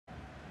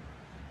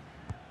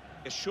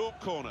A short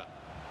corner.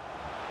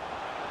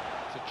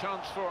 It's a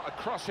chance for a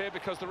cross here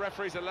because the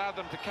referees allowed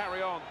them to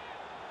carry on.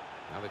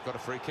 Now they've got a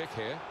free kick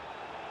here.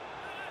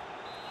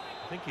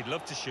 I think he'd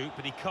love to shoot,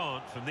 but he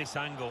can't from this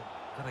angle.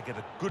 Got to get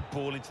a good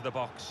ball into the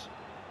box.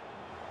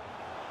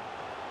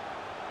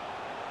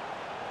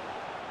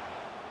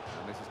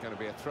 And this is going to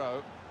be a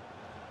throw.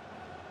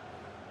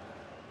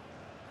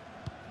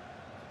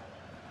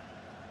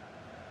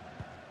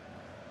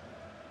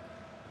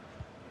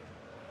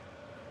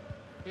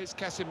 Here's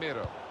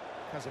Casemiro.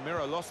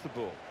 Casemiro lost the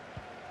ball.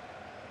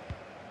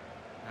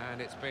 And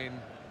it's been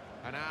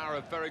an hour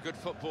of very good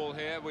football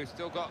here. We've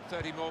still got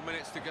 30 more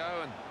minutes to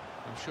go, and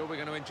I'm sure we're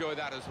going to enjoy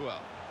that as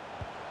well.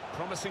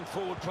 Promising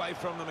forward play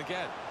from them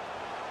again.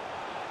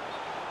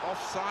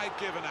 Offside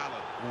given,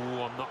 Alan.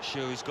 Oh, I'm not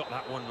sure he's got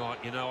that one right,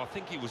 you know. I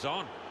think he was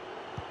on.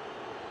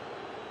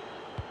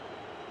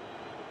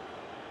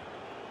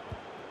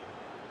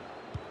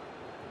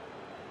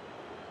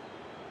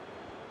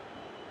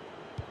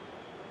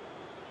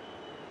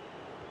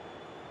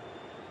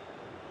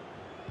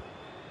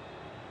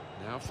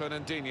 Now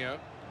Fernandinho.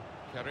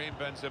 Karim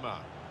Benzema.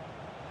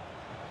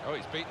 Oh,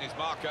 he's beaten his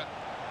marker.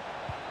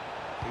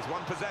 He's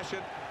won possession.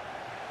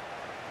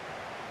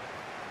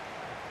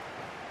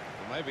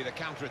 Well, maybe the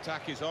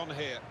counter-attack is on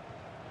here.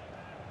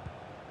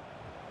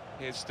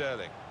 Here's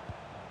Sterling.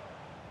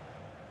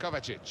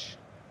 Kovacic.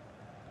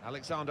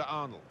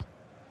 Alexander-Arnold.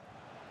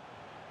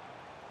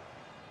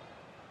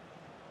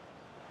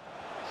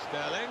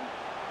 Sterling.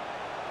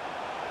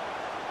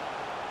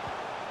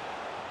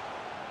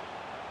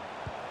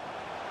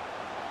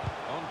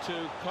 On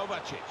to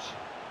Kovacic.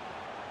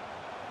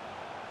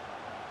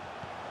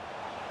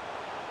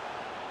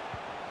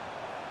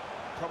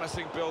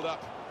 Promising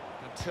build-up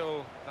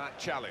until that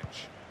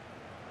challenge.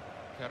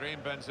 Karim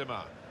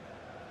Benzema.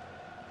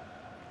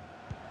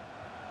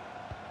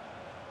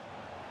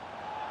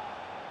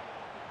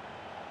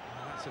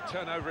 That's a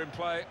turnover in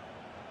play.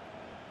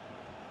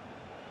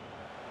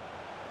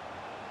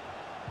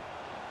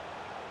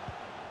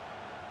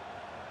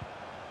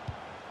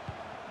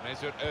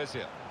 Mesut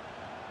Ozil.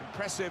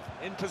 Impressive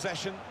in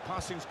possession,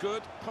 passing's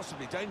good,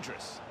 possibly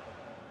dangerous.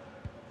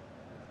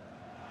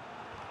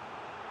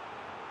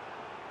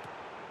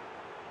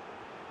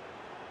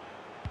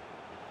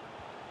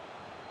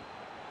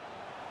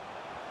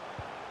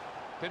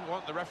 Didn't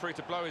want the referee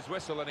to blow his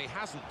whistle, and he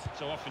hasn't.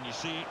 So often you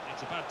see it,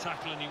 it's a bad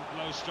tackle and he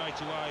blows straight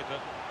away, but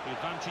the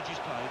advantage is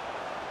played.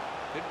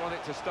 Didn't want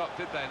it to stop,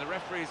 did they? And the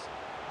referee's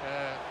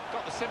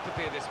got the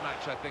sympathy of this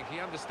match, I think. He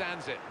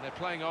understands it, and they're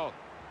playing on.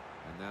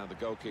 And now the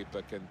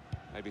goalkeeper can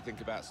maybe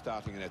think about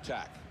starting an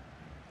attack.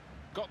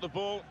 Got the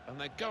ball, and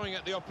they're going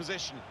at the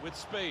opposition with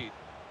speed.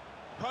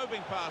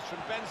 Probing pass from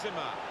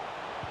Benzema.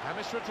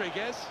 James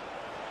Rodriguez.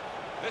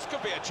 This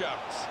could be a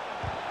chance.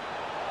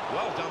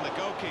 Well done, the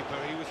goalkeeper.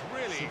 He was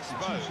really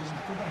exposed. It's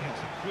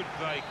a good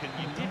break, and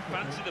you did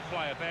fancy the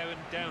player bearing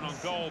down on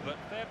goal, but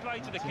fair play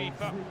to the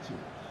keeper.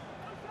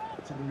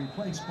 To be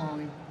replaced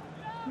by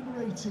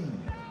number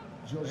 18,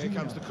 Here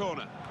comes the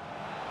corner.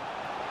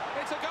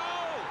 It's a goal!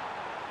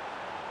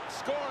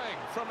 Scoring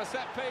from a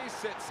set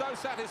piece, it's so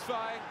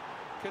satisfying.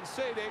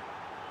 Conceding,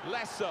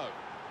 less so.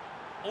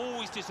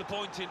 Always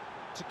disappointing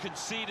to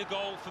concede a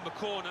goal from a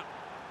corner,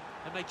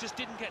 and they just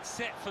didn't get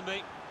set for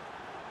me.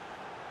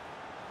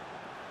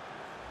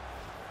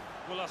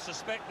 Well, I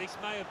suspect this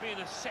may have been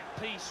a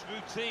set-piece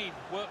routine,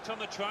 worked on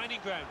the training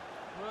ground.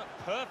 Worked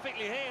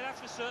perfectly here,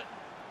 that's for certain.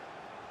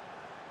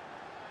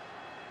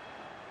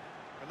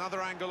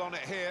 Another angle on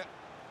it here.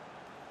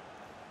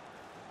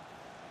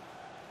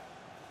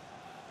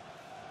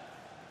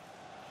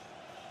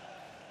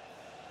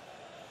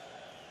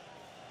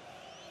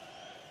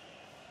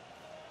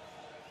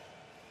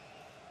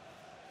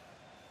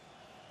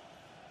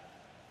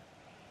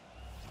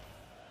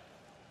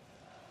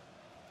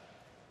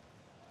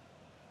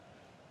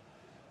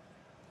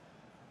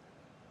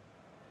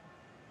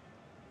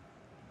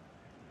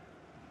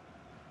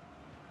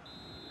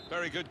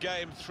 Very good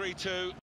game, 3-2.